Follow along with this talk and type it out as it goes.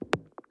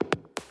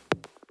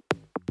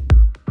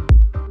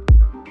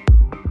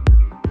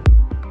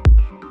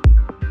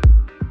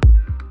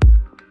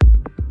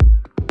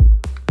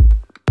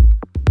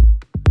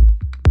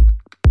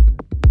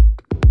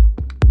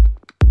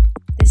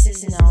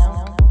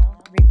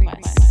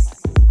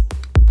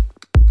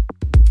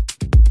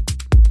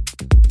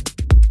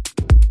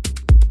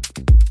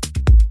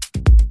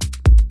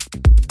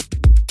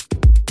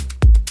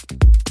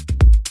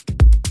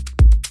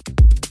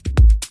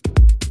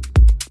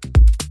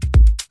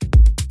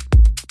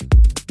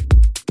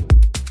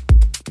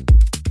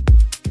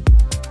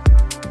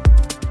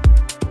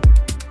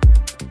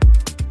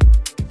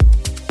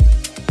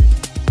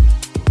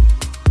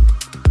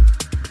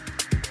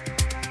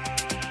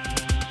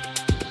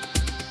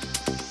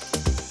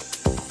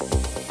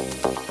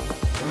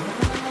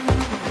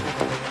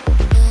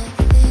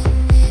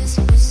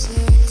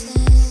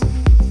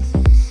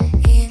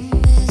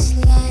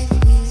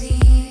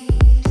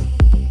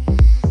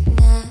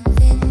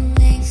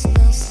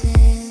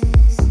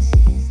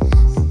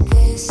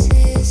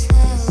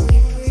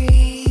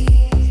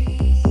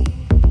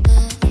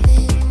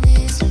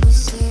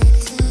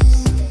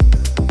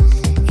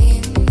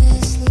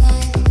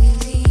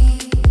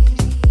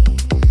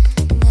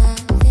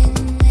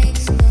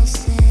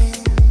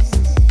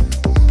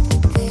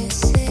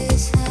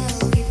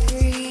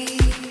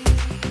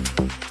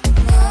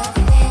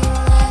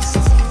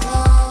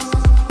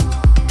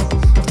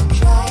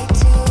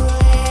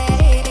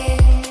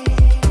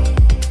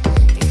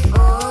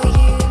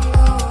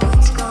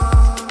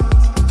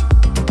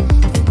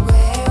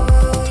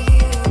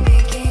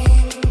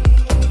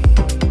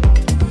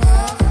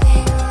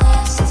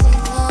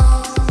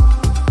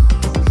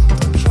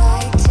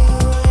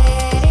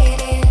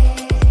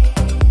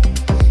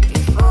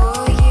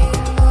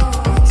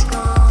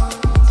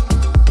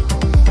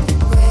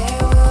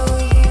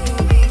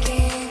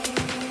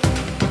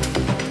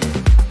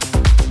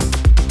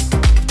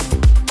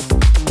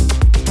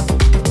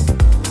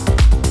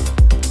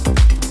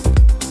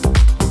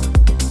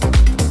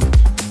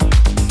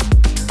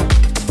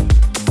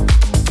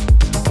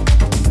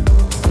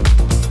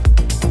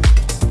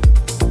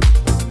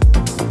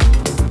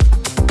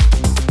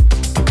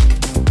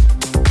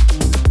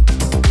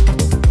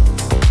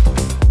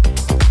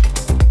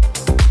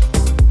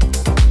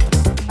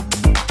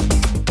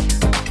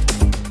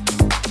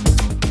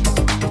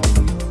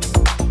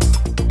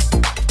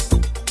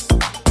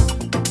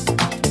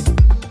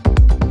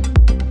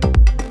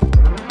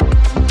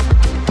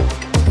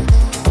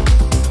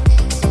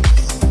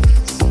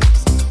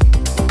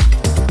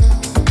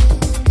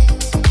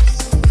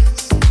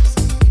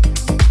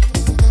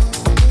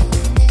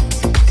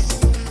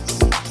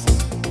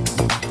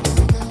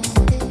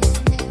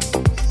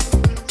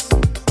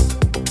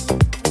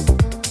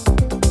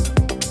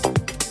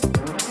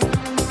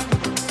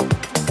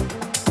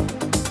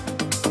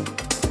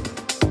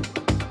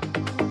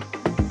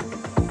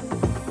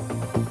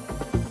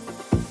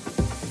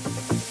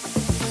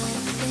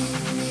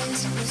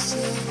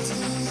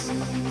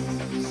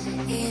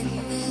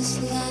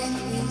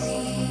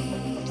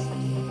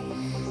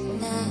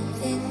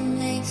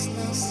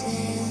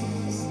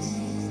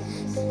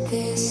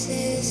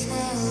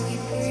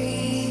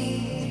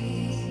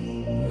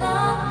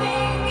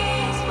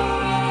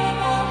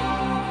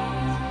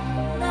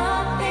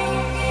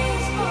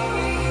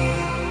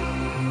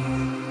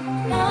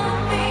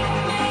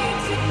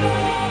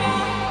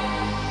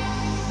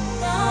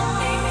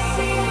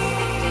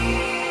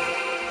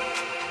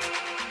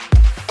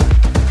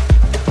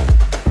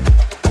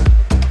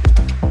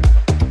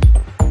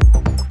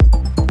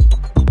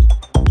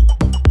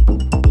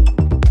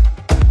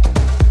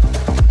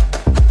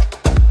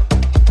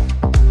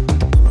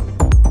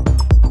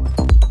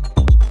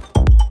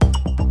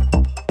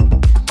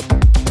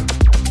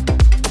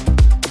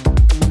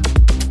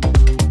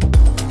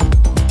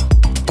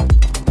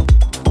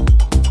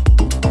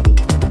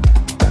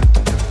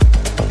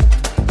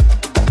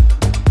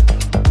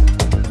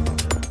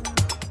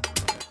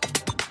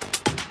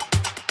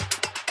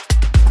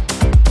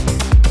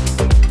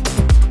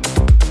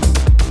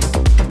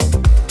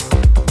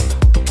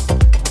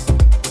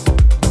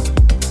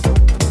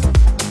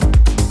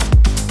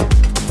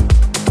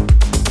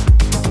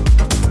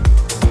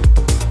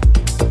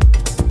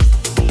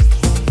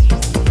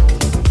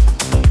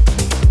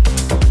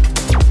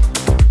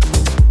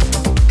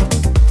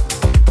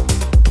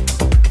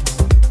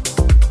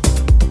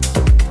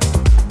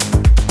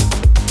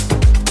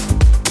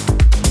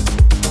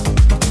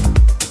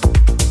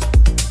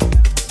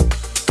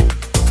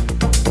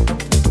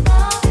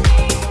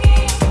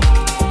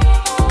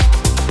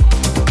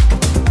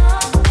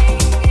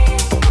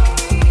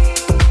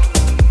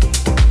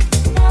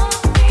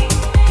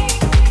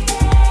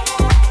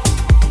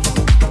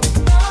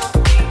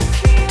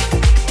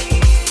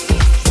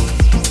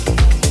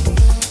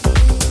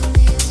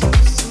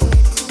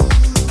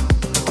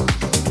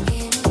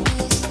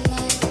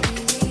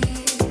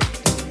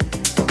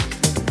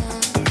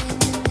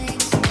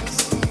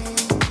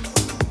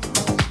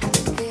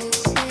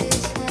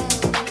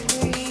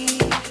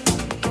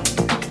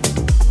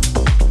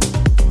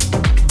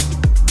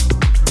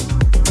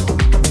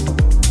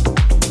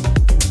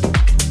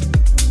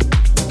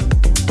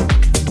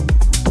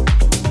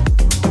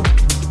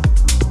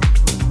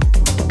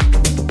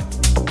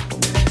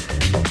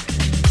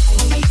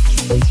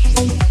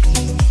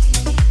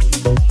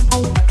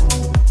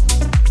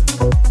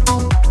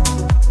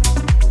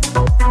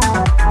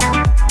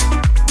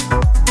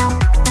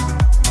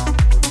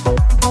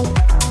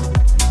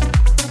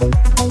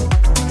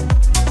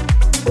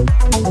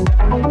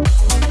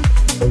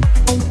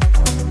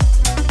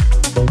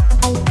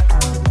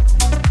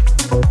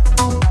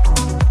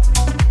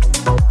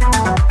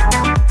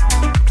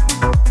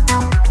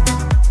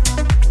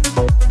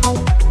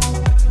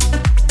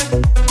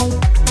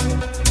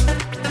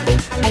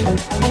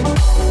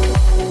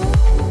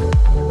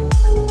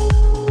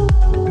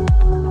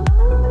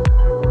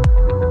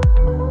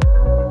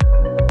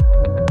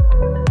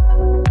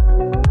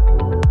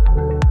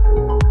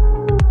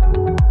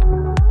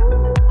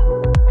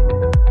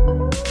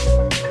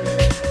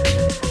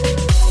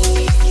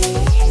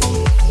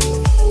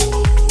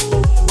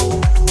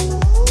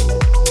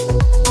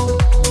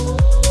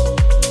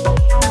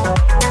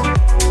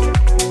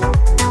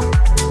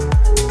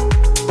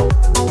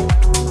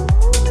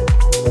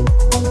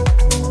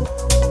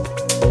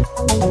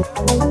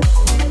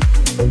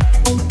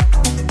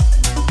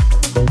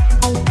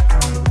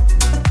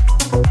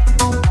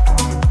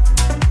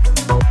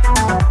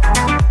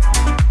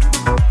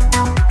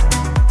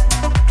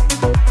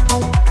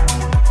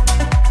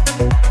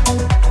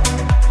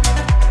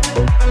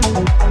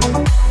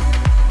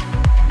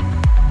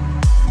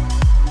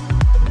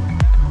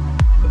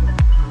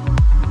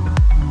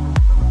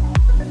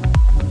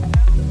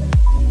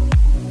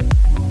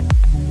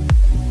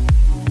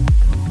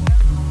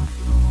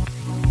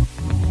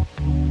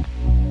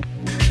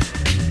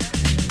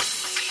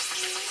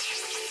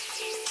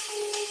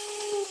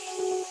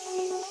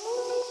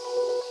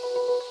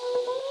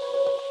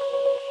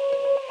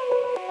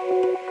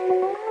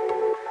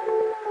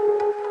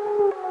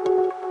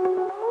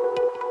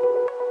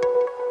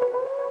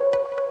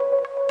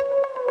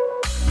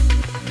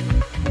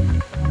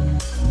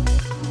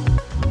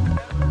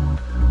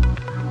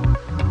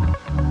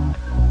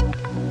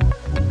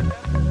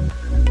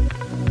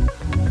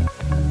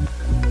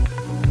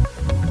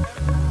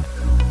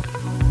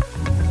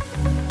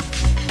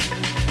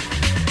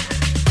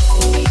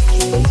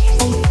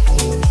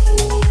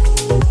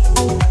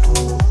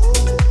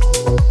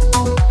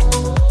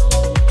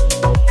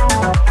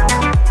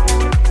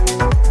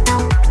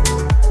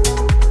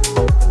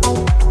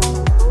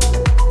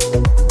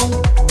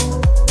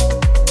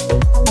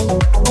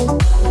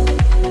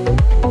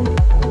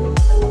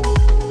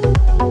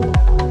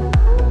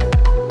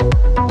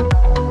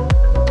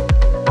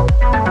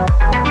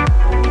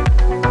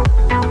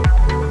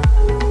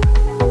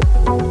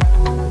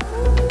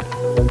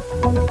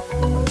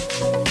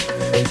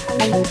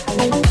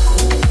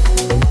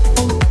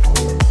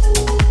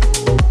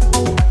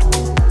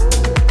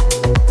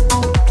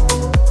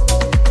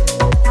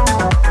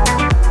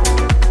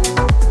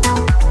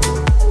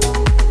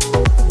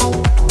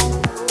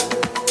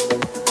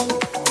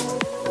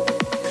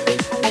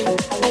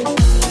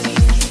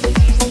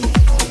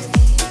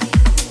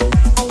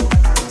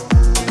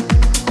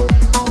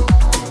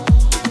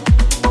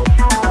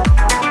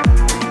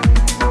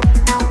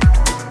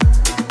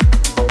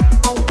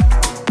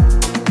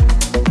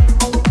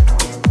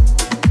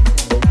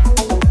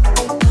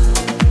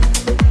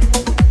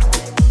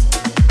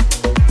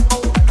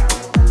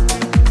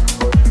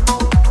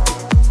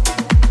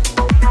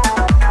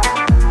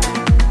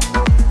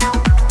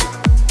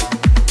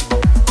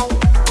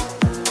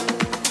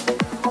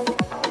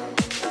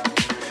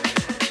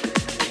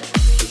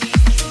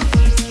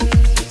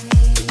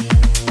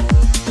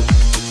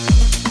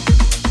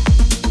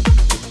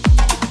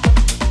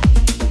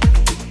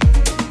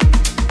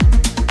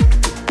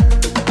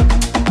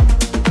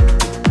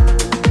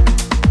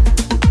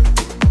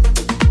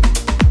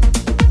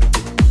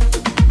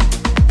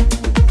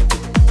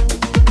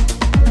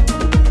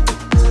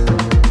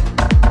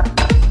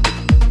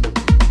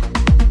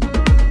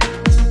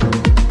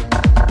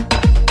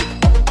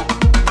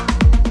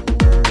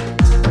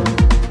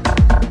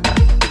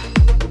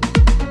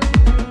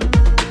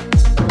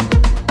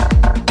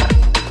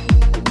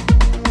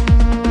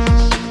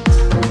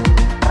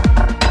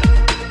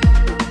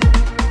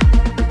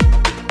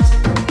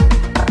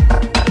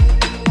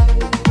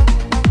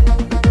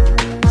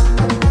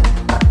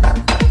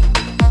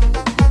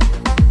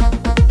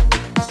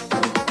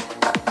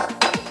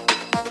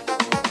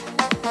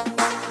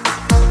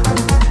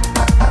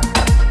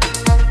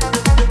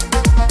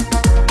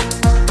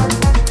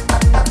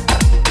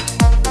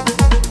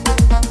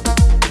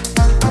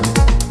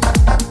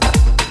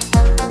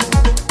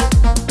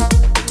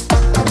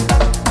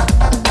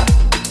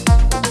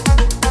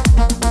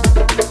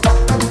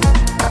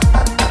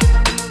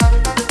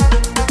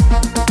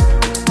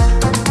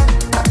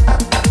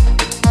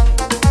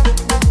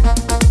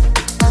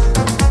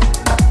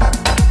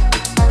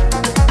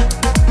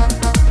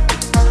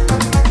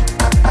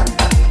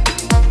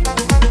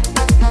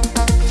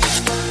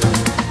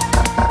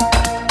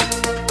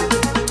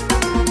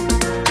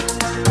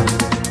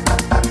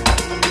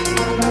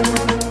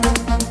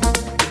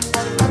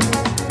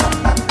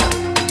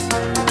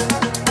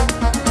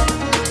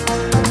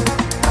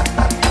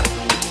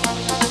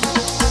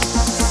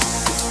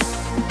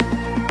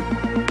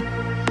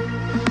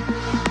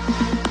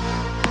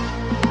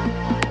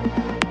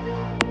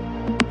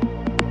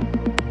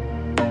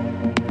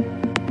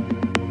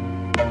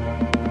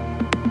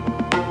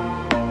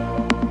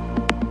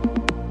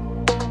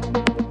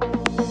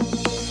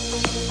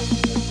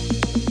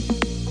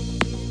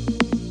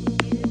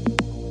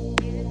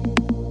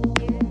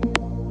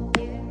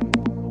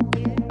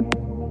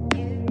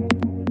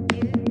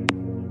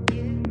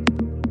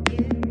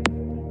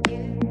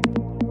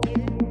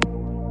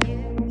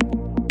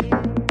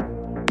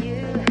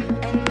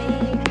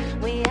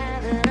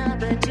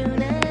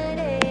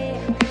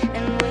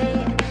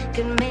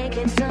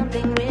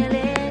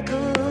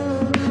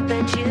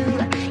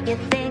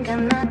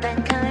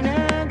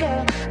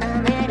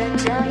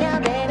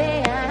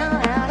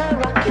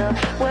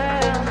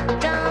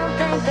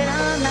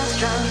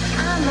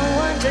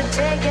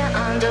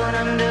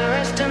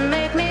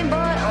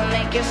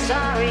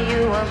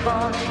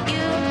before.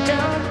 You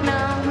don't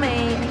know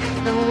me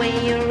the way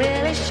you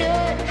really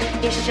should.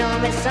 You're sure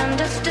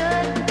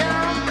misunderstood.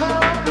 Don't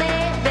call me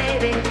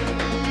baby.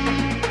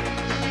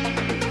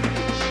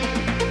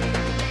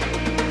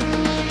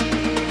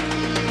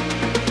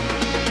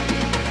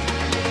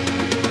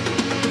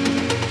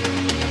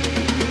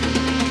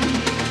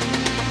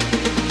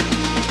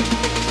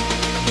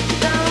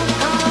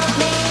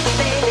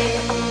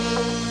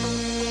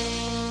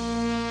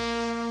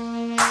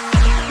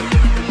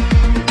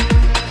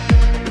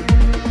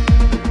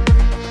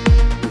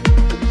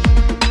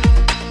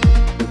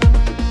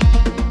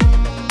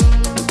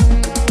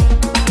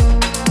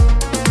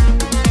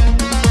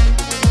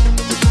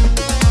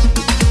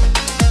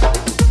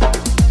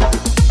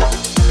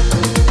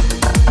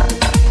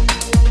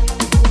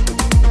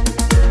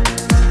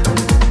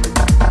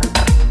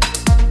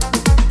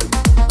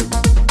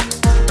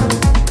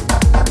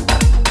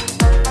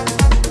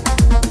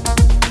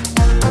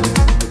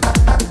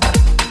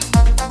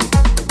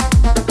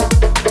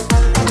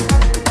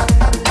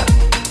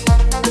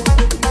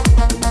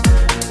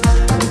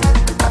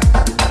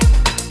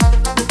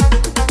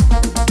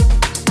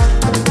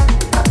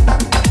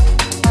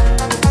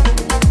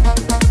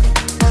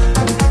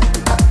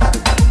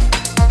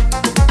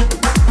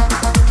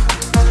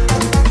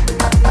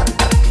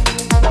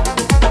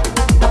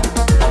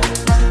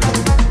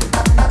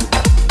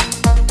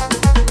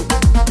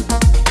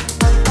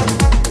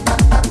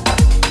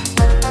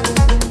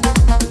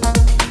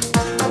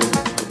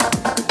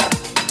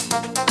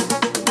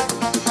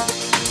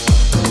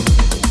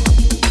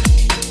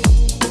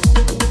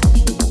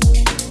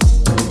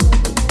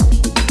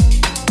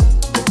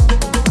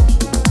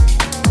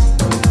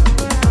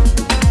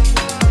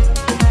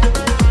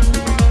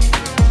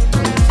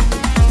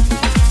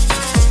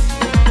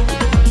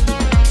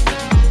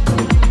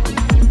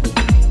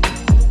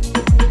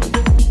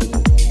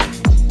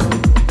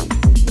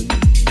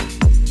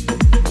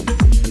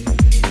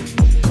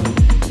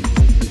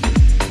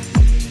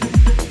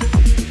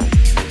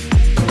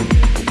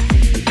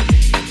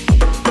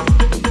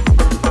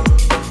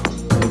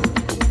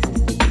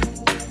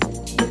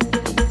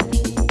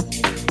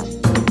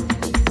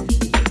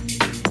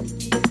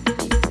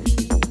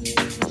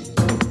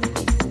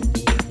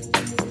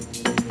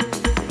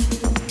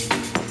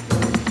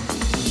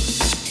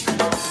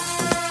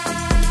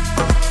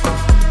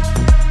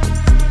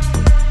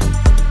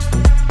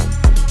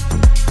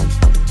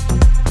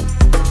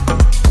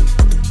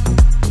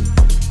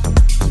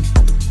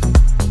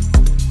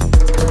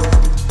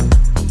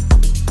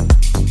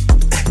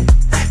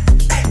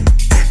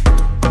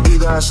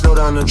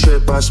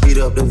 Speed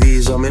up the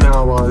visa, me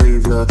now I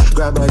leave ya.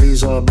 Grab my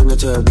Lisa, bring her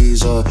to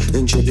Ibiza.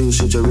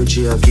 Introduce you to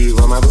Richie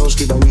Akiva. My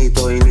broski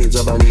bonito y needs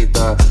a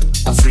bonita.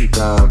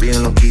 Africa,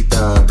 bien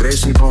loquita.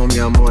 Crecí con mi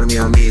amor, mi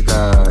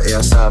amiga.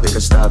 Ella sabe que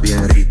está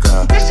bien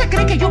rica. ¿Usted se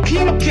cree que yo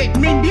quiero que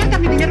me invierta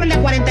mi dinero en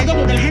la 42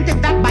 donde la gente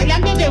está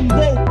bailando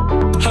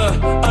dembow?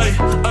 Ay,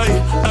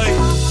 ay, ay.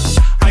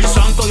 Ay,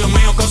 santo Dios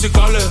mío, casi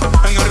cale.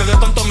 En RD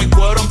tanto mi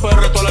cuero, en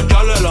PR todas las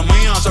chales. La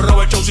mía se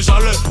roba el show si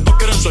sale. No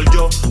quieren ser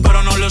yo,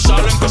 pero no le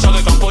salen. Casa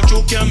de Campo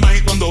Chucky en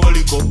México ando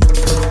bélico.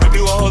 Me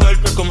escribo a joder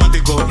que es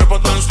cosmético.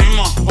 Trépate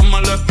encima,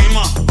 ponme la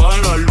esquima.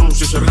 Bajen la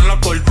luz y cierren la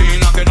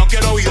cortina. Que no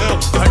quiero video,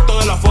 dejar todo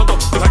de la foto.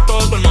 Dejar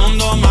todo el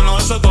mundo, menos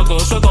de ese toto,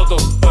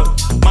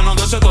 Menos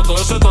de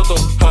ese toto,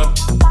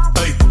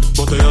 Ey,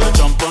 botella de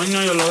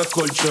champaña, yo la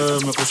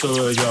descolché. Me puse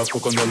bellaco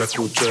cuando la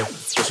escuché.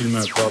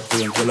 Decirme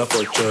papi, entre la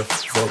coche.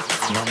 Fuck,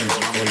 mami,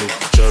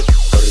 check,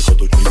 qué rico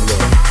tu chinga.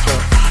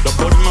 Los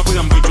polis me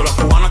piden bicho, las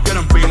cubanas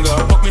quieren pinga.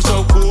 Fuck me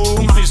so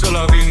cool, me dice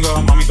la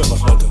gringa. Mami, ¿qué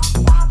pasaste?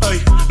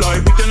 Ey, la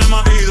IP tiene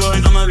marido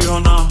y no me dijo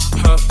nada.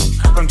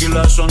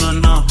 Tranquila, eso no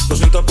es nada.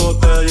 200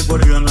 botellas y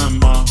por ahí viene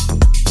más.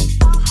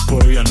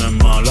 Por ahí viene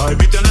más. La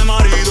IP tiene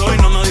marido y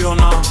no me dijo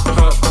nada.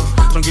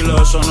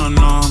 Tranquila, eso no es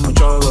nada.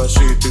 Mucha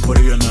bebecita y por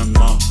ahí viene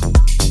más.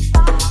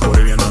 Por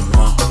ahí viene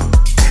más.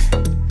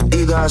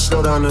 You guys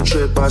slow down the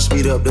trip, I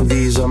speed up the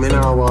visa. Me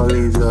now I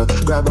leave ya.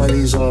 Grab my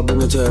Lisa, bring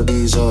her to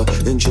Ibiza.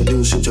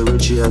 Introduce you to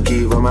Richie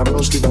Akiva. My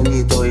broski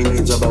bonito y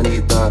needs a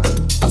bonita.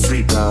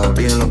 Africa,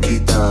 bien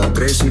loquita.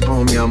 Crecí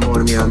con mi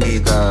amor, mi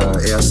amiga.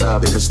 Ella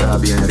sabe que está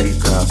bien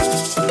rica.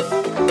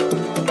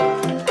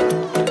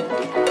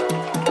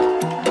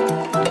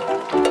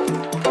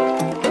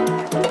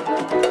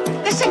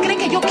 ¿Usted se cree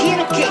que yo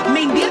quiero que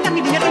me invierta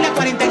mi dinero en la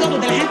 42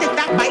 donde la gente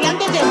está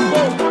bailando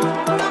dembow?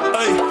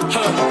 Ay,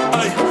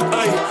 ay,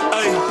 ay,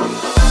 ay.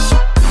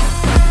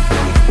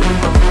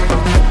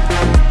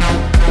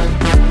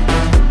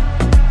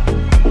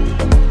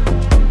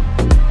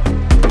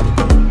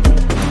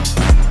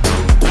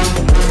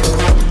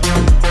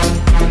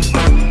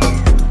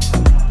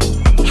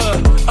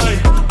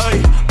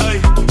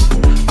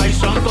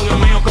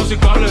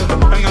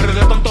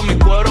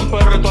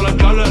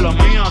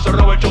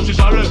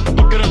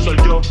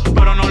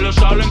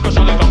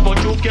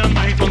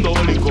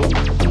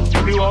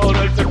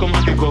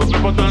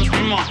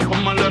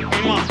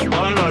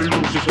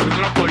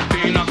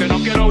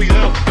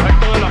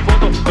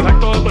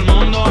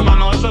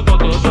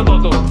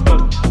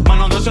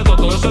 ese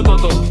toto, ese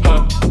toto.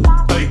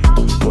 Ey,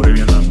 por ahí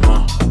viene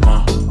más.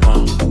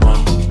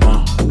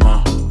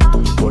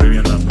 Por ahí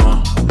viene más.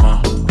 Por ahí viene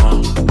más.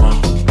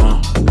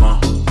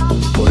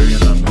 Por ahí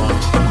viene más.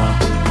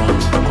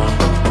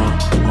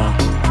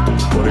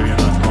 Por ahí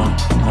viene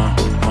más.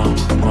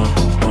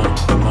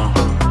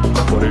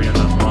 Por ahí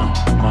viene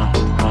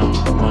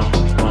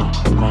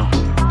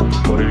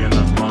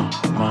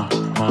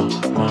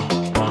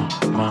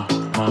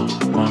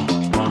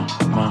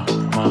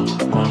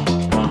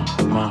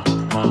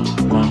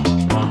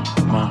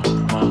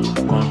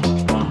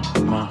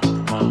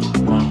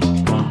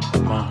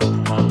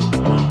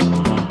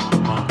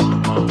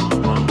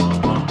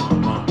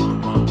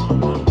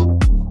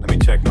Let me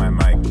check my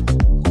mic.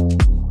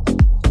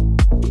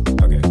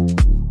 Okay.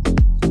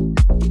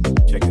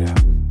 Check it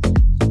out.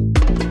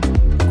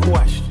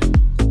 Question.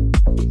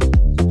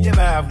 You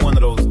ever have one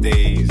of those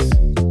days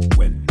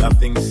when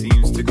nothing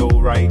seems to go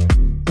right?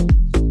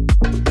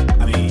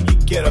 I mean, you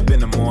get up in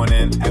the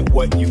morning at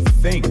what you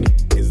think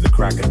is the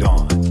crack of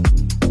dawn,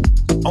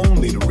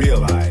 only to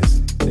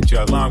realize that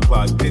your alarm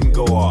clock didn't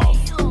go off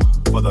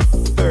for the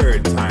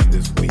third time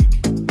this week.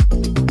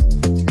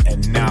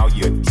 And now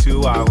you're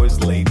 2 hours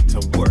late to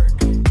work.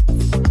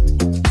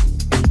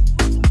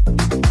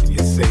 And you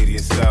say to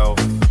yourself,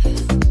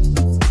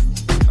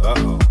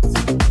 uh-oh,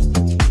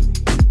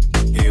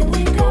 here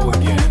we go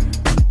again.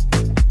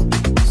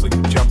 So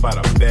you jump out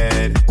of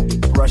bed,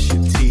 brush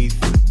your teeth,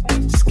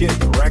 skip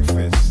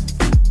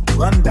breakfast,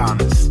 run down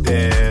the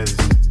stairs,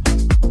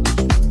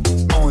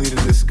 only to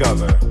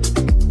discover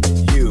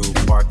you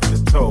parked in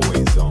the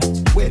towaway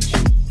zone, which,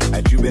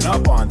 had you been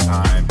up on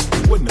time,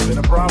 wouldn't have been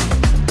a problem.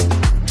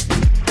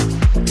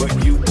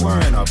 But you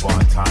weren't up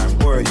on time,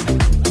 were you?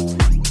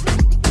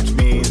 Which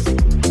means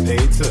they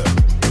took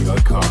your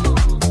car.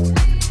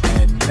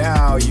 And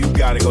now you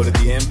gotta go to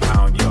the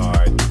impound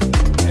yard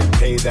and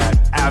pay that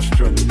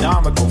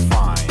astronomical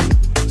fine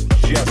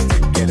just to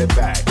get it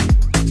back.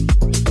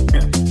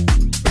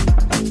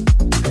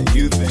 And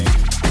you think,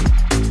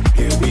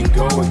 here we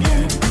go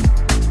again.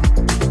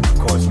 Of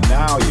course,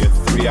 now you're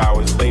 3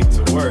 hours late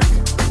to work.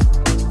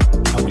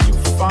 And when you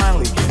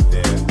finally get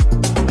there,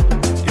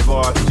 your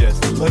boss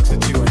just looks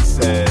at you and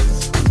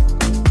says,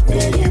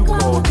 there you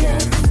go again.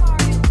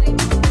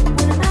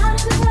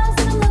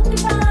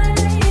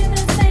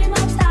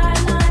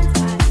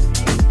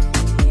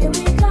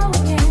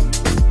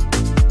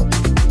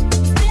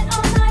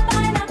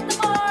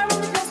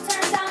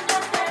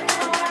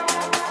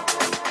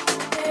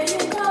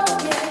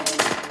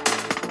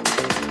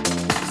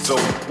 So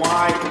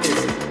why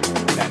is it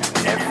that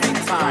every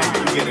time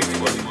you get into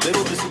a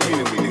little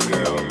disagreement with your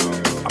girl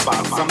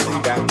about something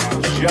that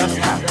just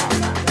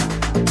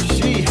happened,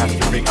 she has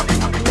to bring up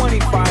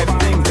 25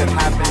 things that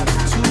happened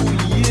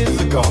 2 years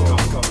ago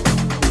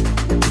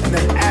and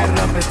then add it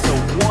up into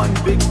one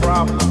big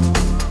problem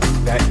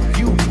that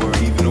you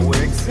weren't even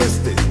aware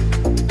existed?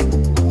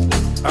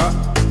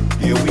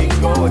 Here we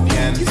go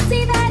again. You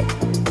see that?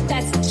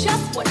 That's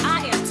just what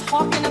I am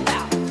talking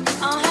about.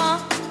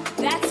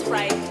 That's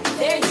right.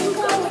 There you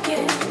go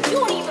again. You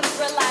don't even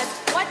realize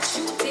what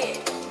you did.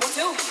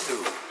 Do you?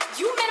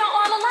 You men are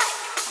all alike.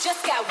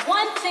 Just got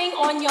one thing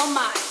on your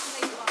mind.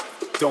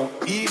 Don't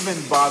even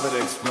bother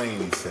to explain,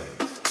 he says,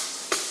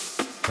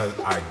 because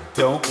I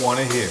don't want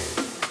to hear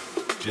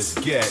it.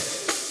 Just get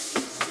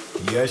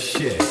your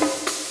shit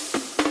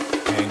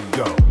and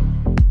go.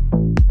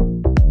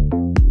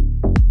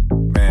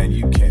 Man,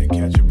 you can't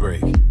catch a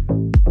break.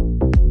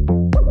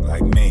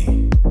 Like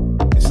me.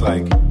 It's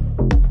like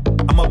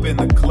I'm up in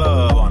the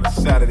club on a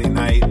Saturday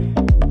night,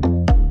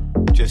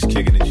 just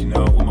kicking it, you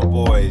know, with my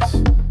boys,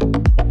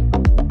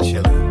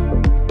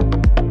 chilling,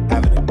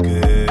 having a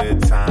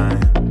good time.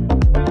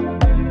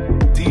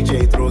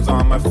 DJ throws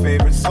on my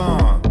favorite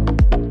song,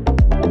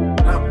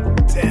 and I'm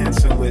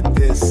dancing with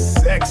this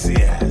sexy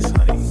ass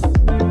honey.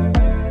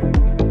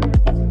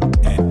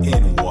 And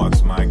in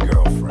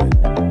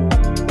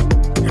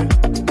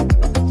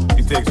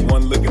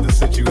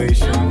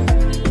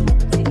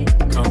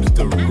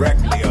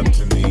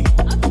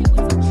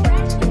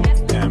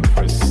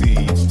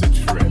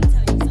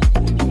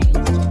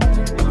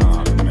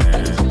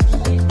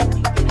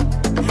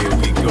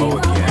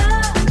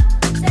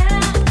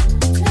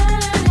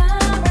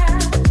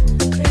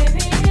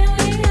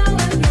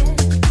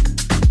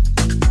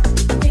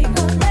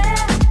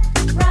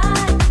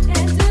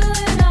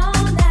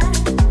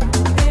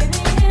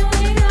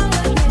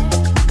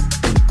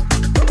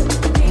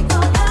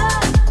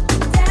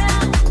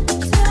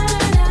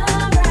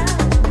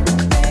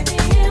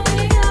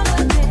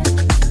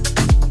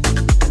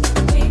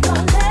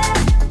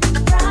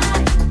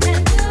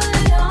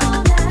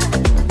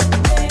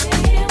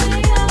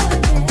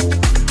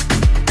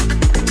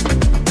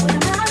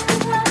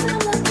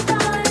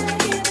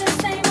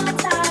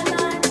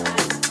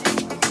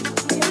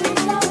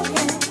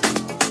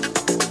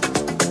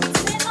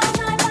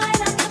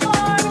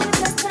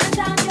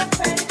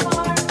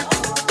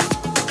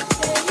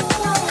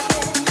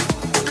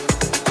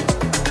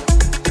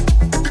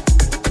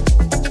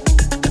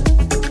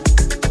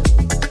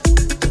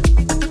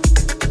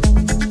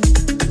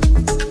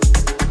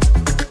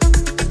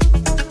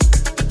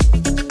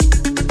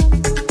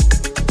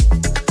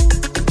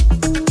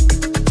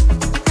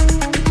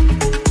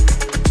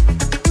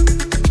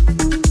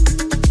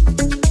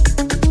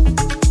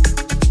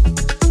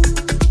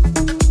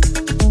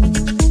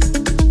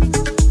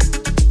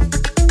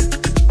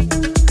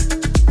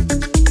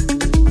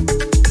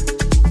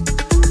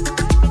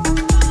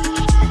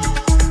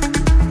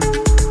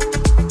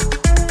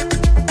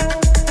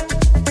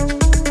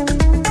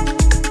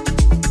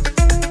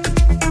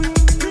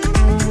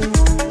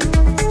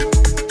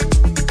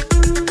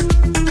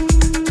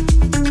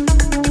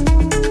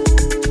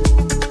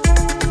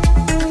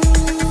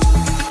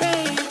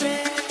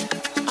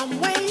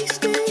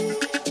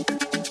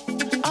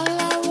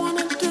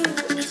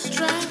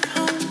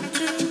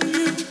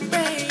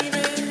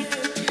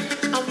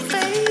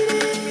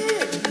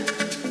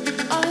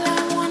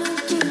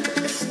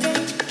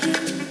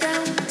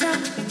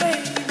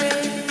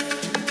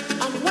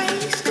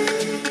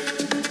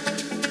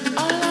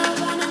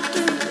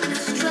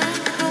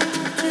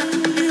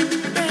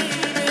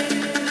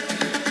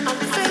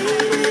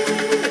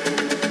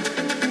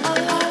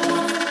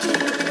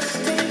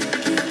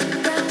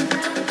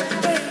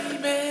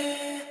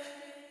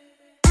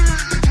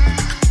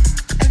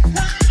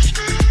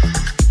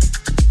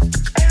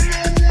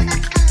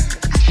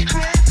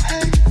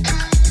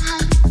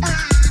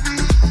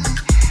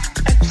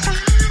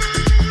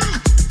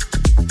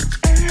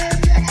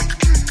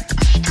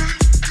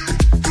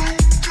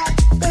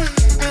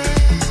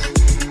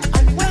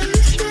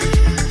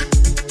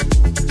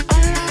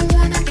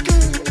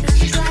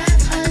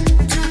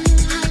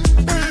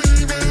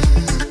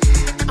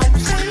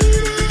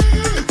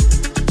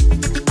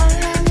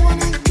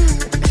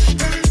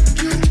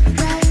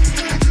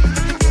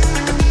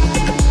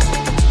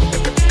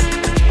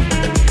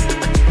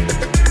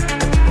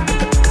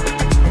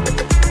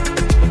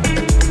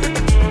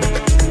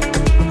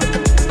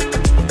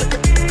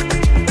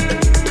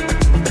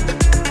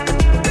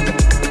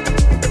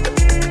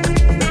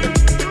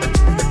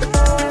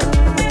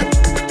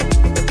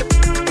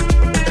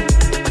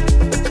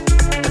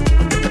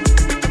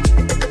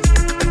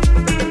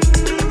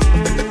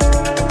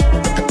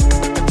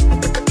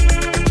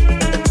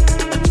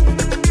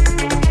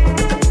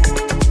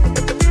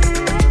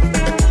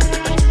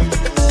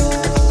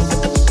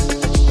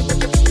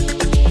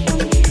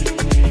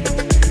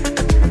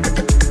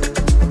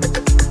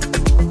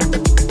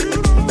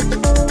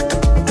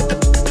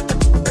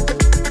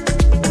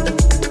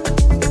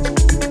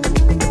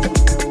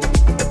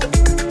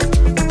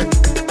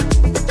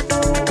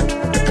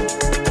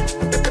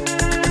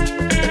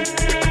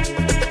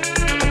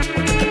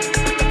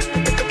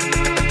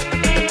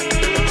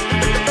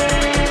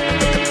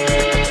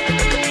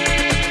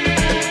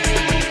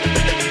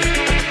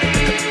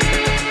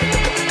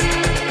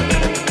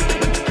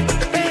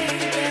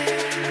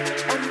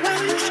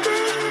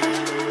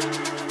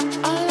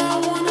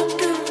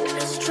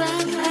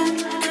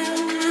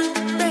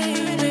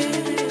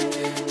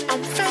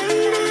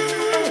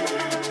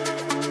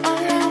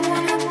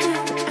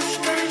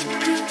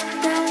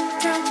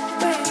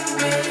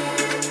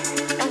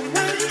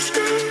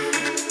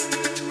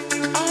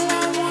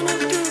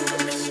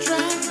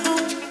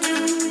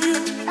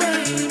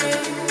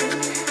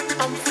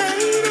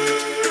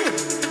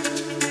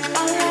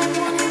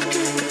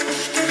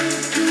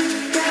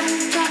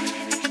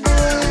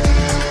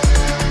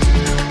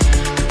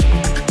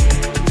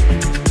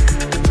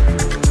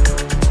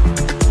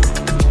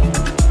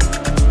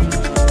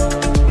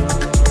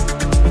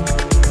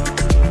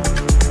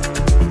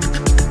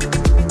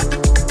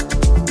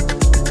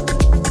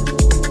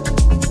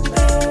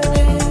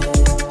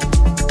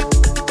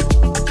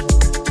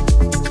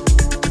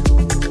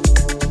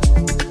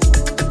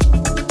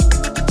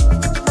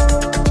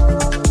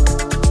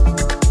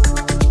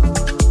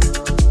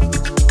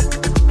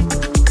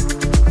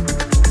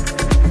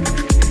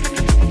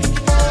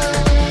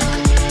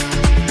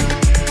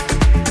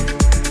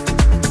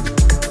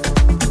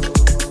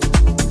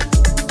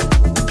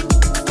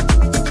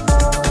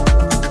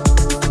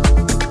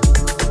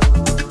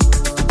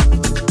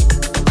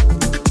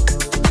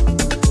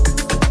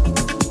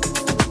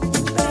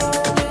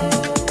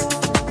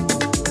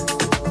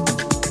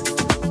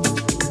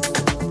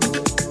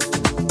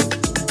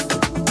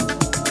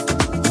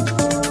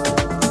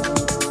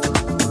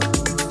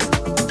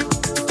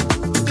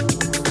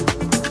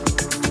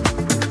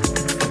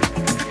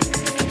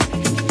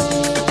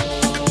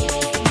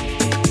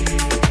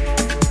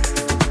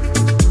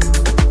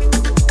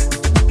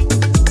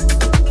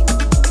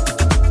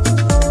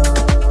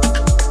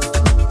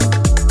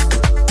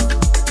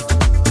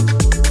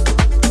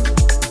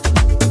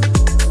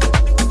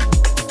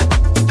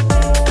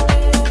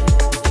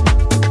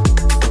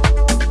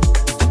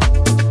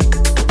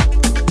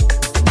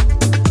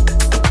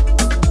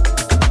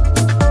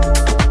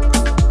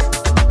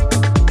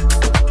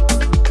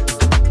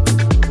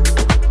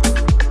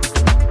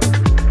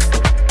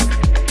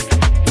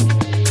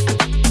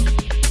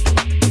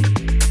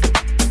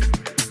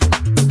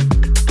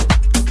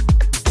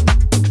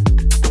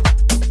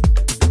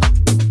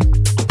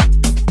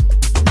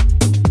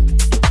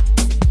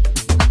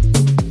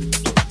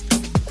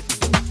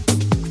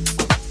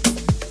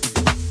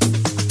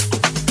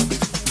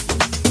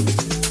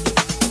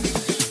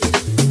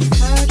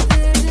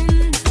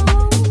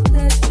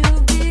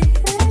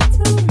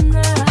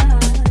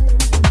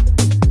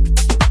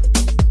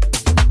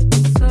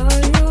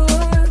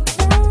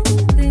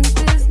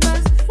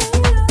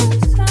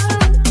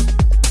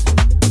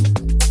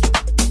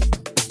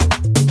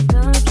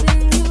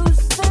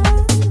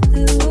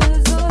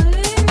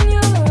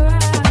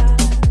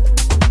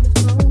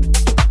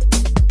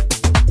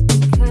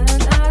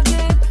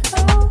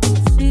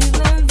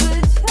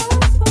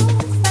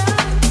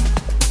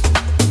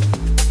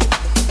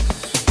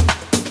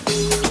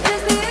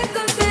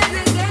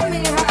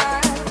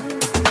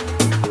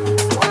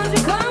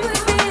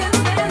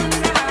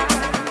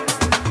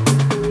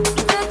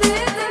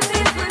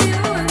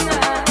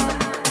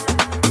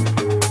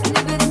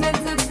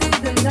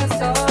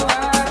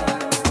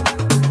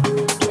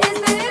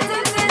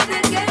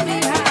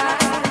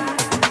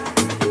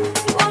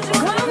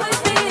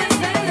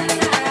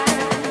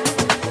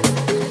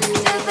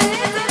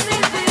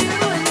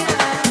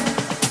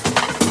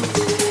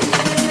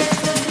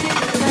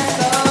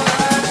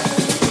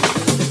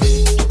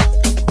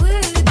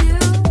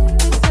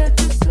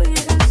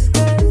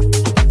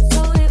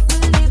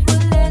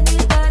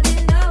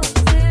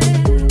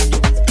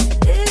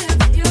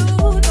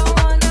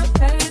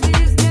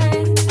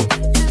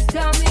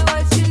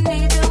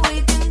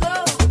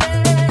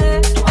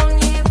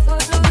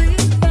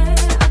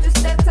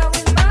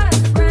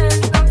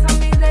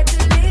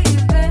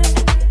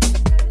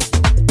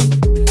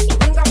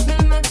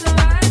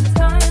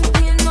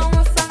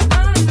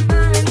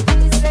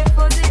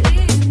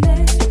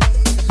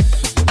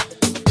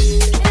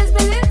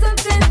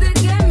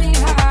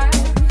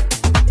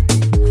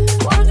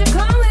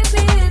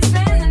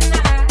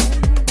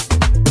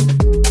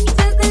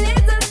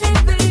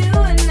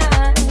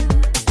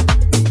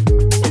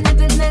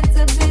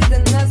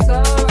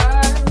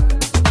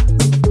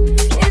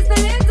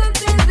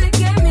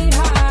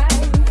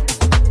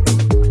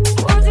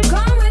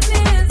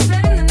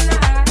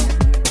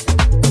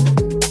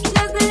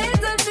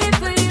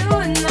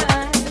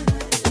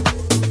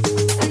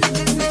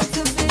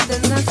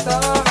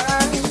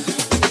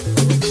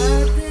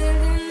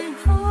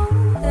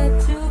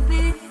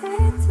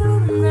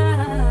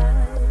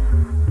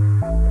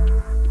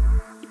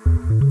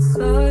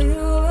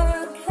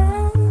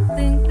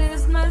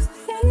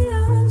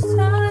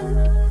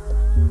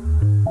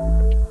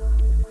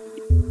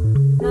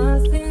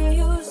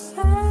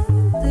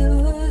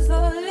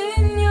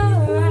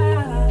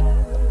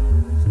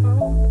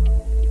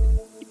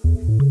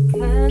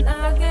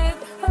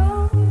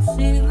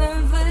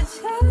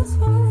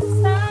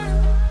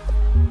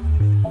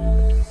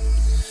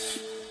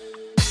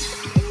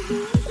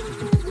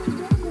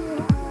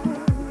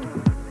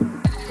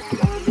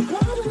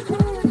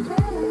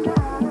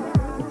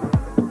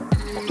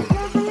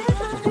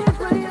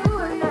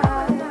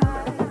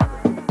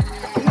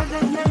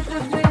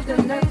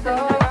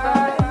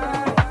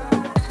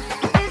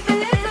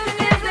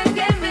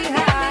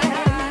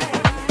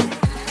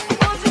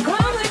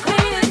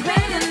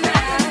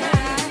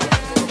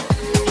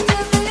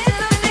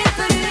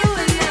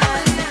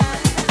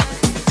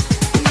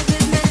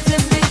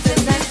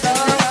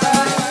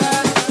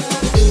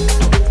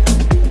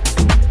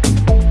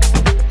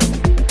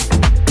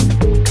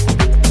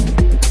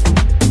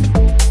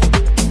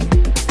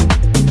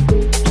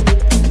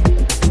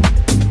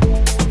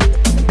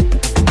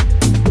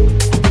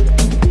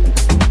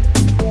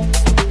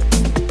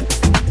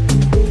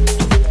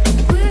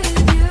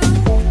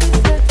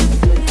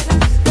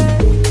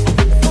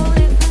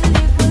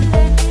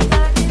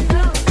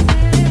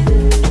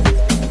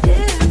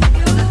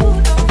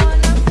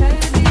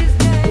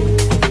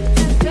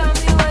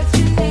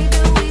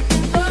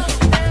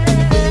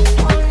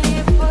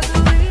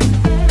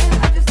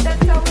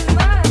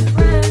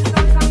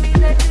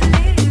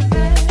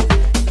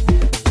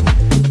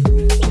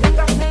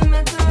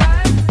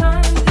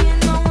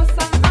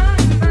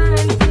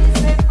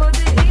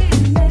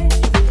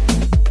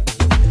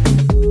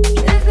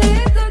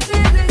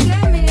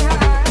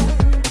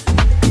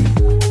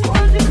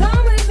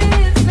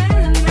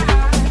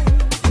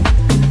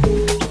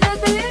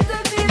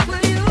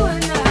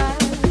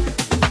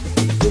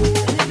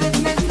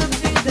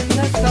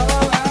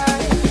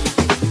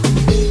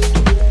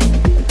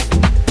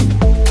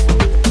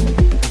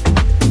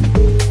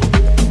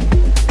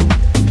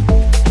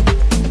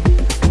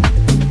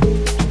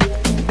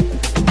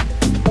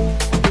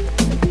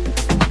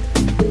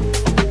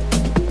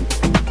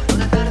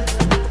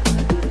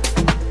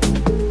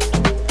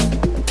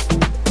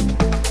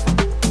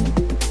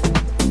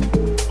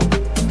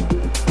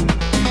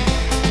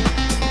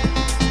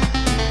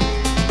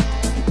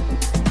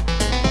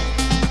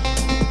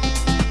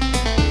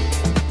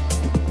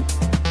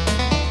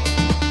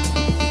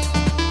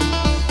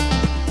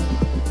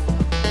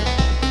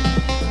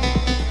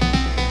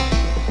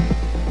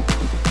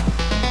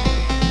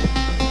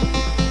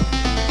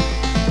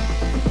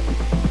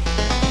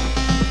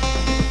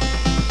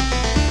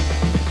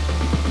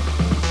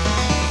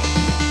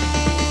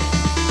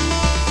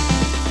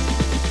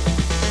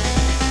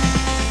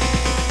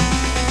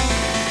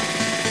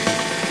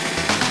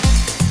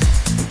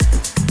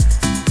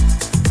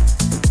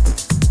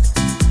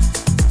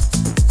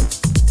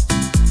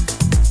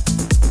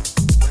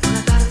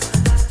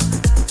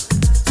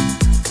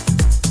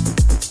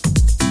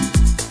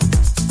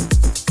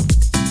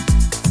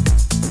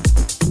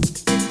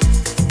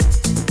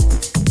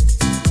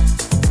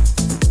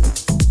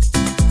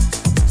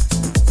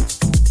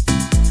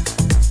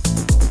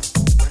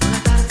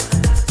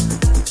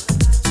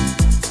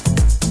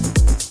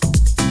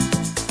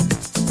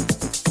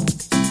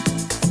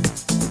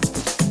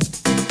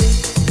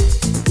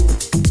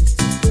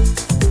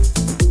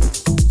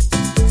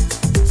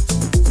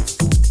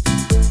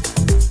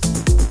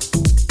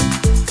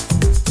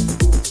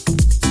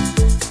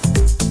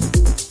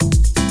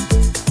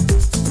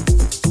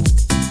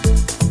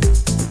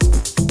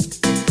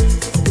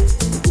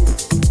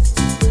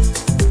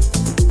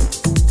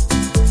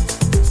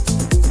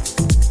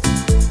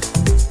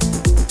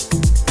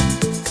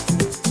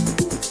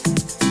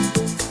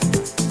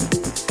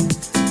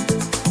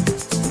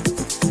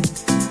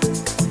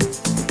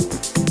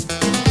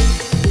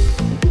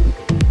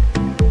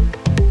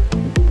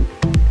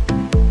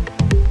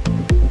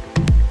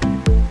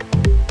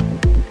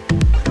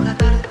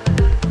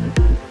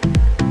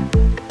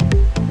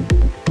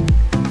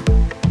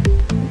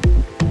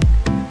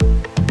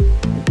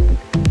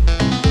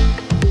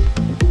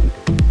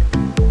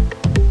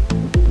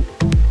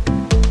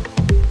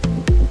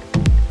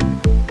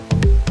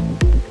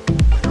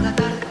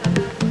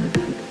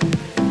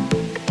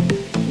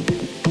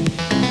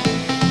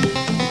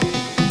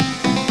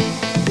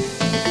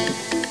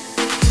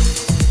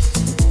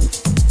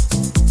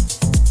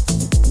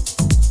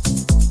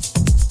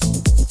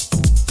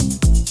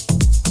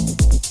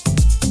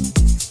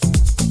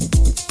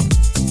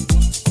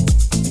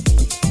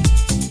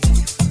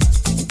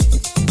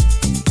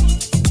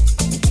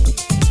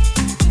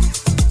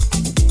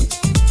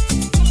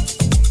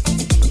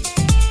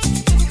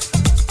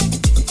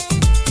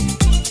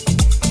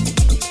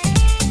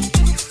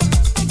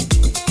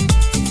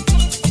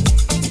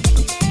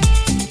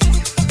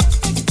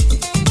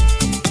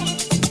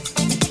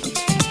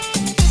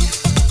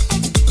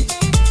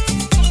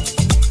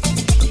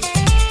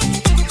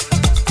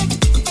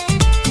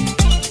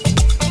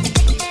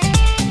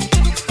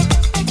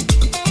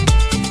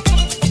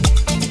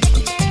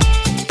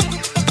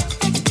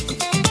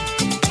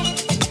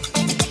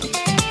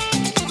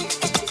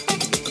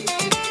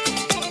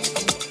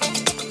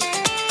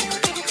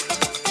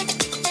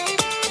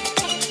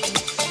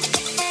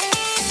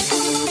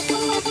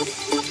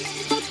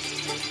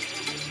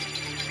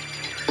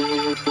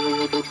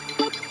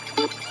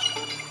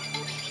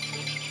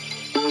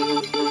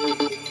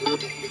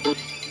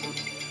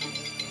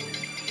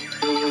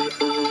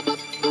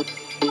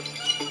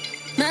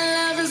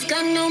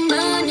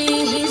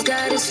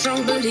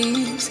strong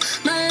beliefs.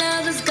 My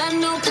lover's got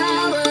no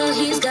power,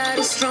 he's got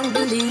his strong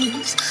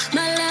beliefs.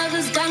 My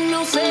lover's got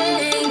no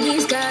fame,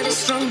 he's got his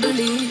strong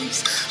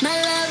beliefs. My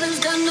lover's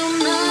got no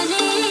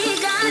money,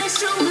 he got his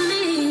strong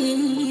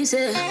beliefs.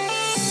 Yeah.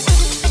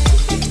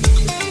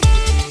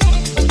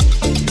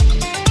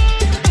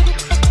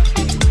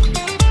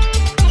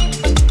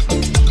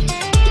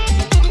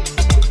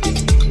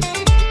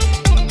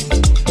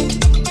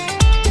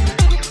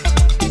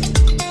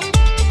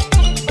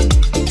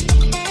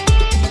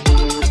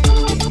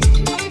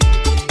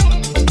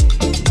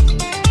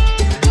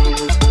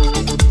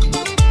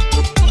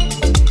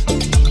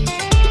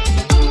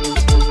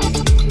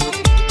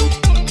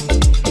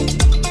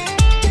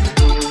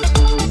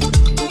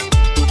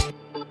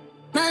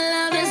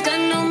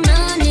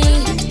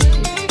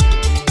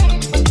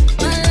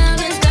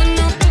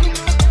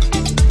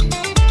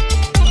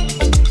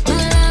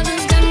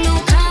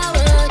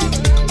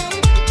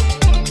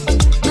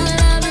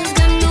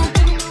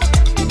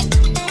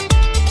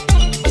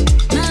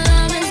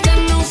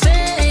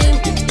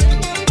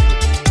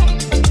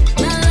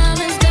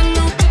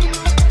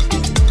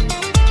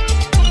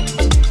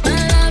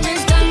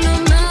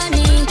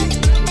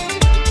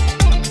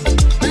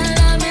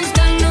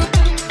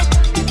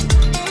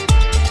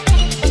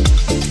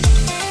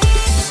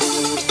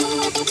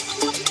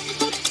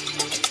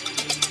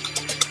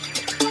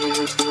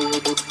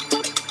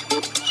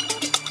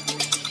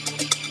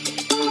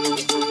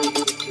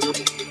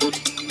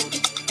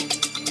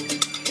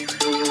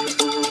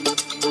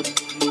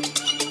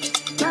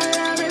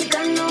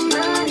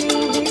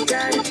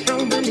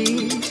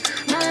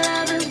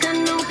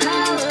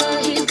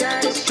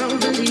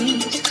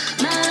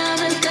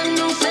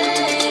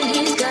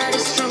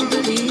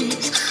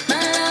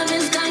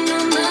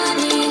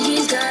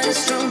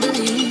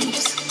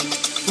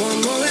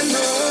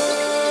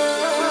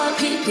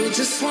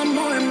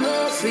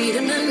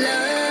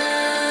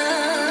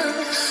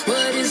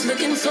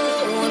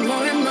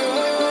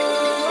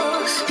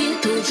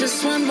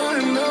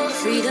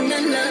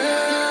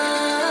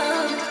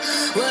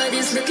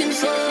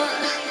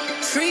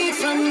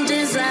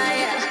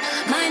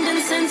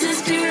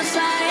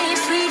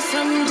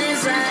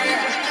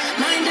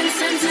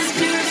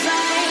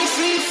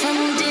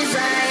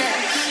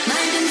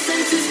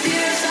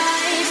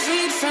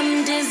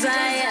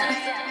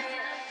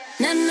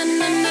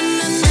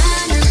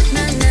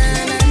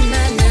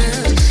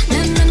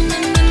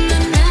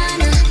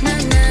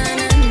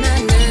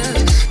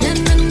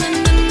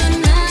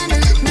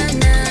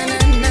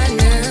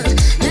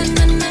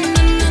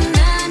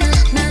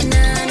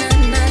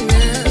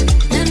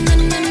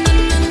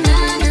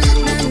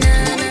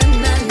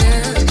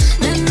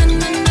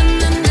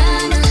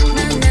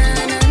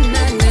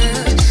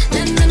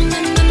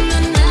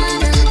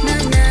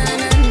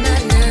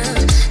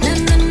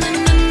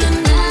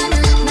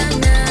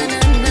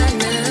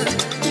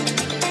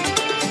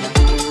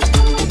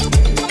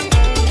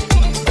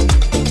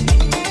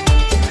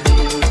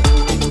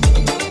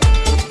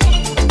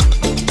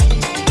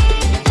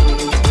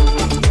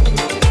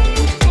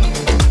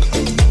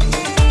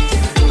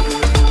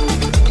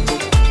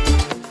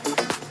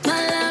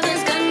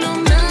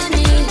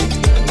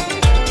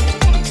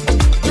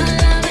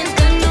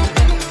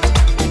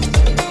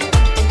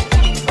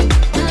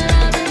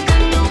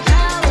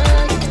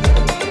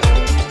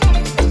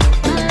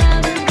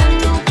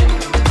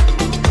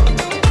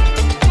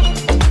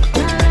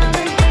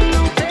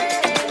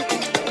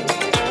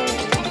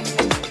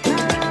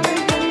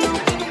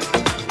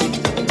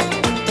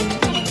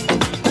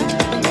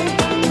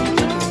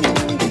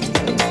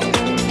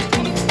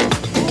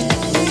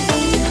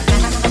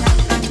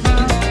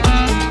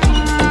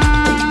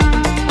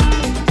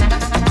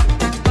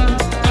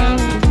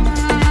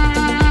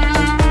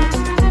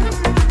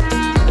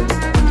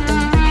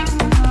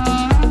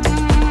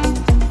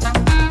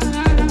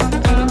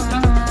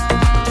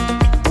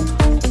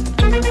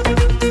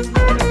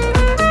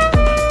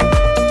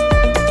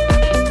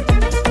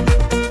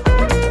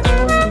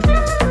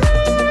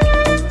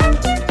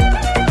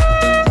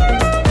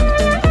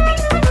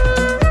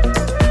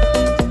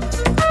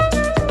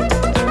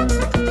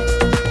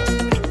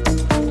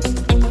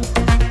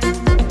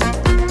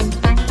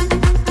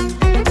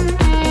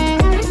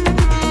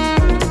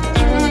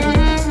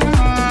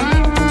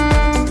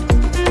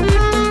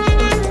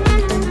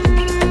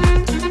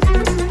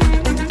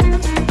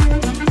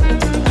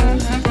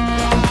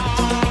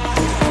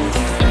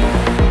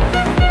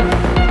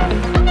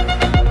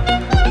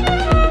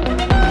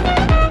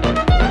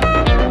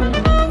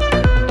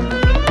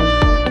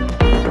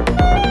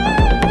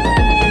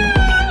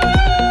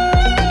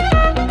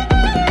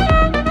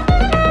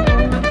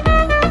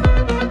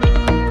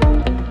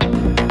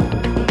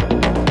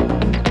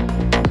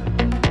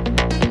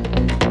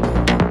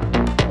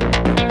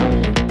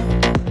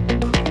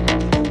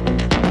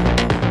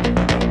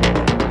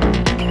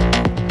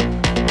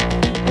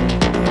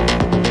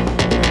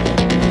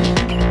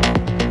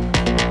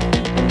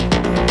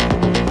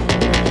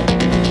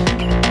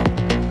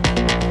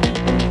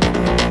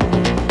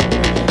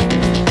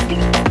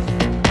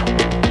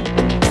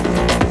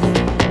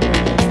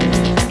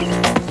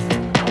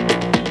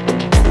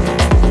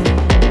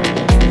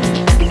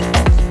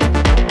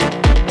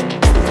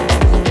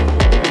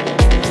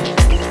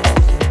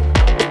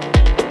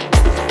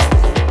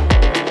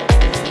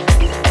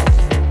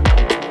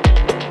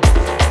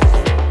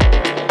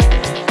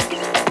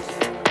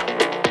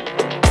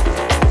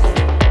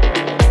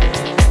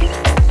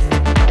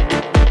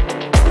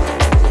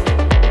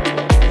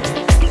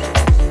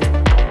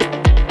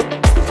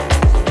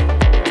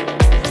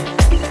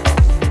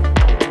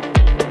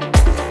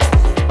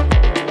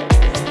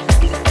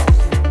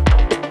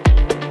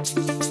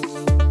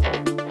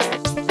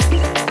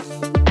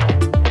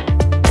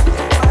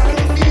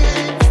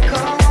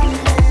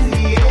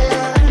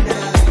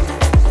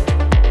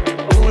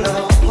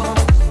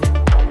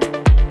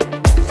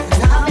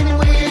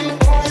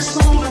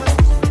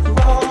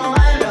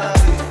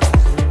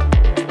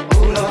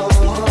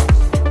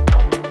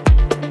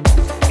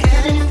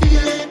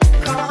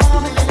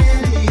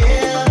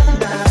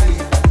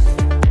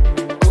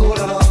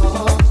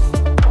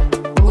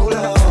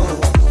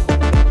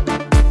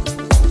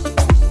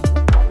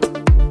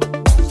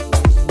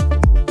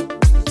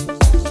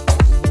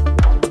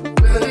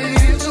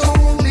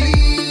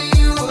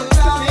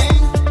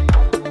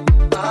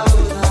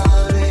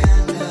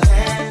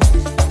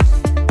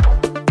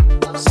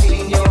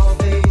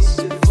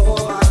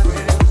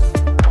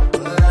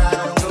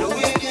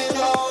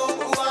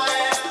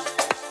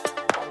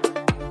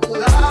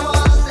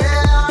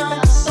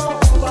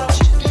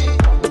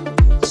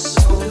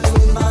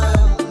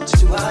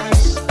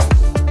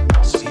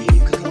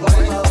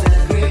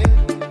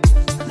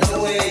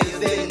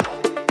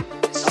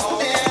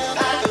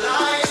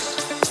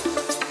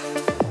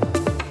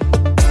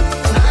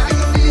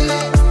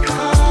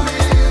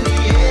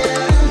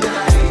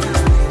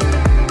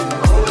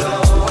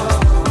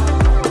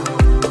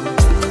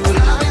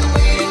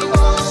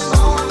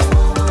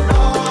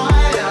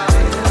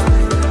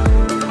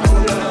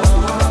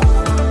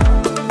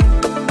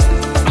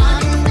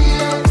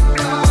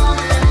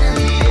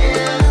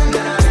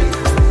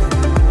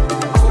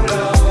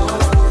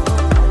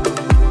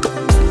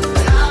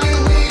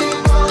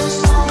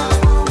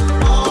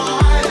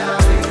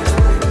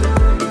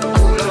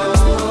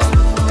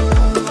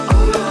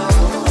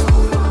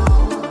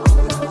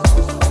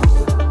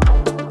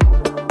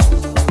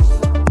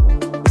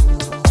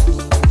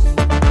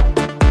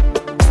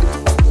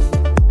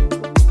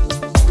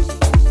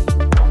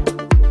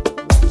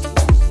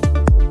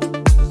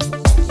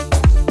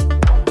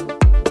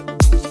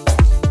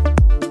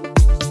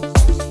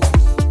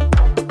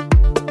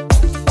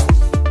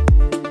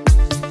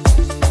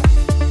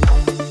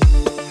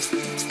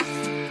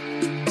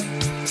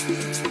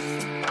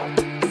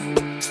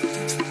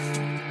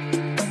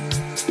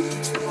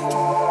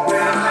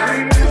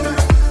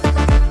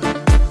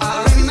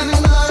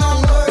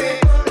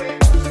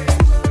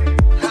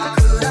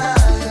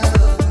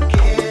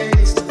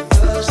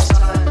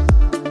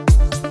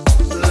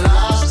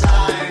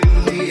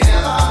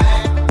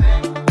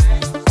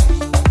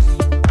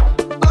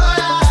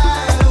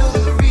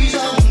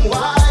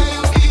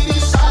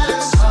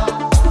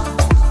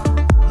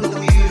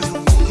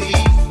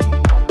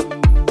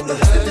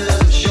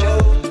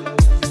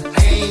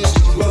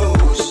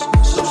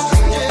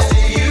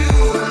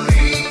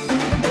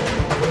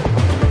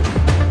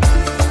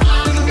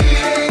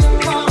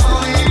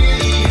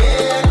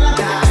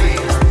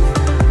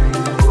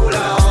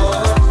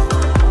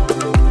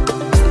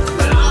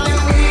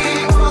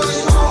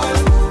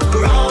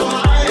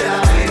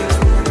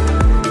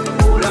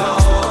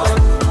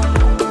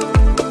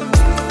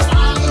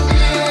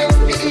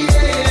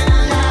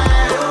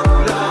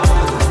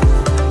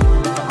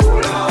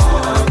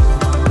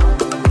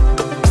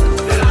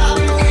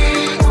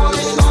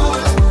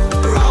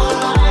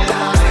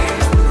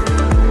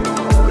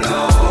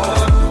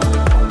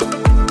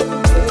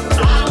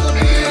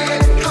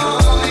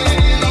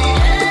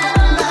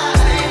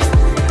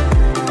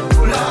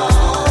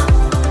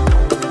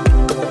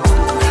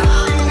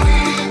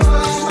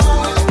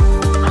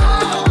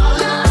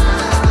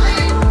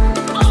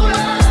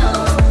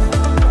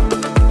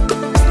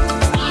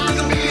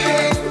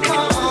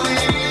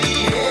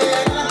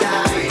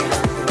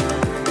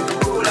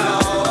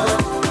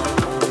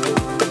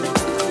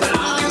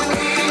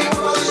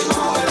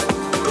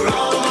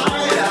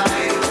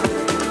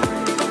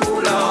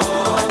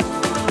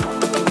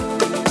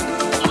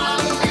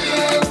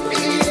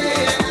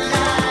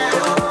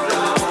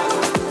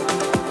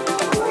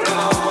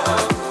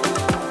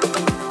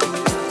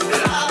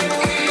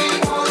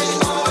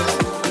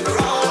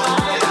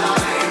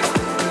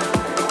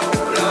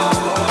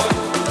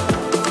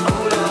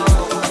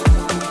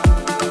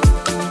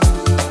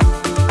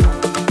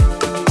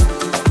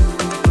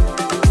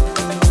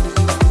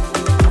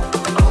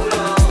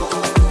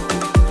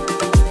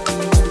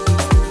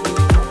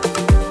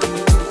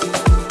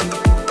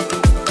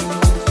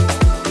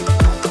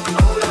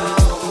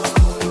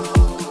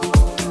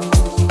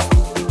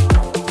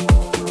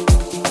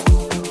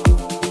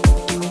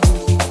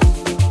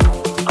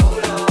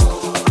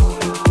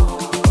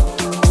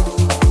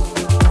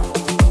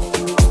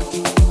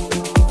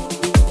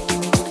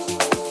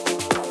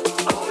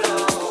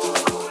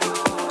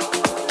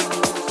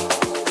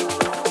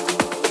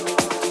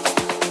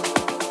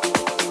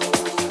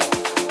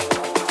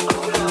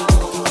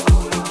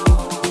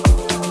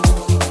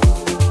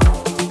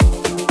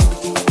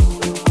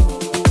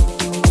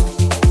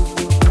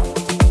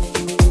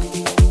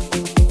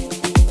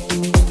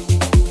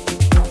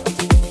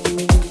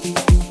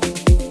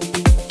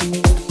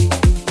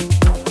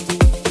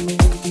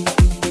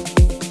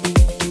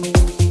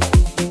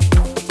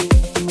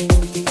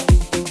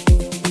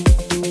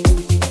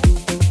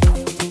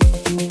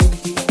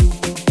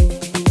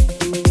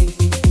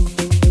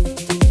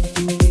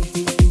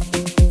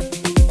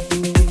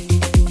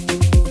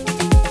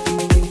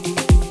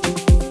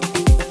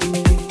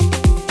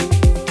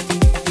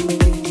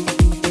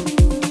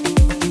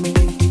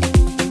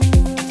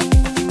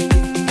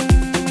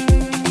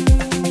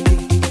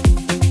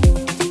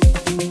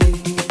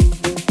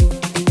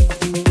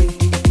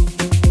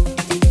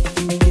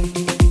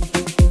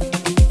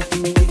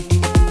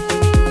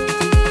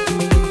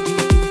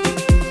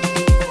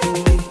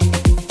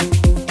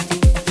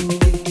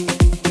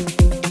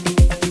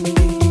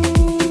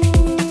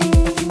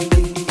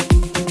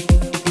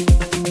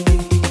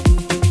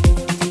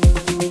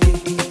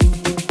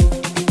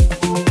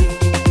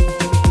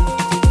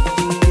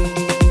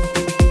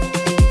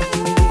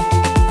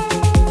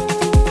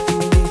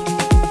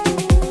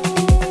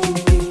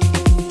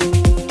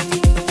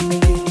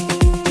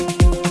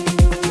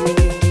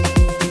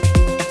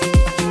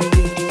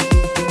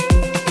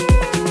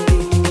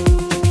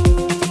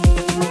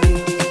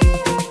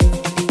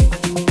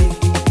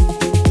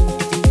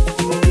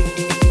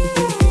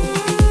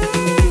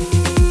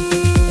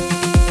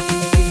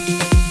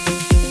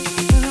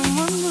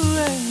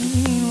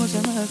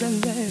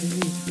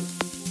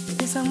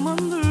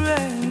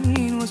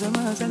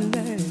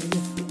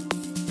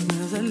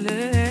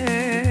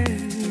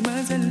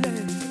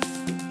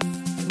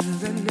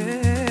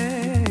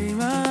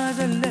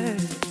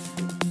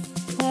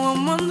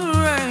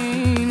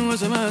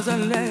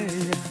 mazalea.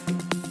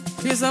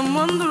 Yes, I'm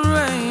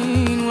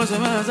wondering what's a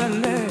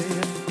mazalea.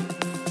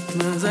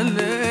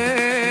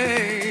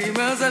 Mazalea,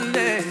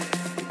 mazalea,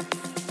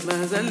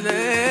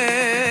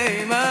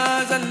 mazalea,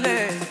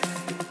 mazalea.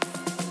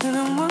 And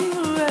I'm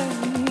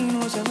wondering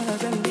what's a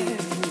mazalea.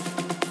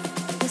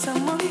 Yes,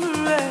 I'm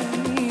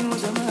wondering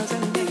what's a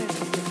mazalea.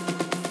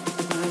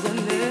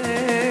 Mazalea,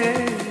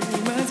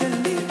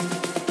 mazalea,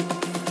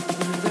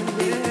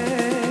 mazalea,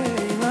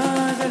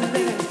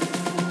 mazalea.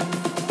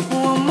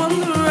 Oh, I'm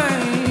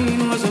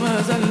wondering what's a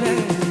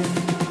mazalea.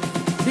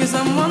 Yes,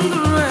 I'm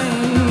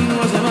wondering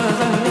what's a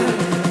mazalea.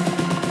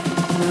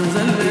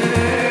 Mazalea,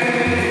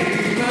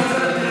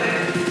 mazalea,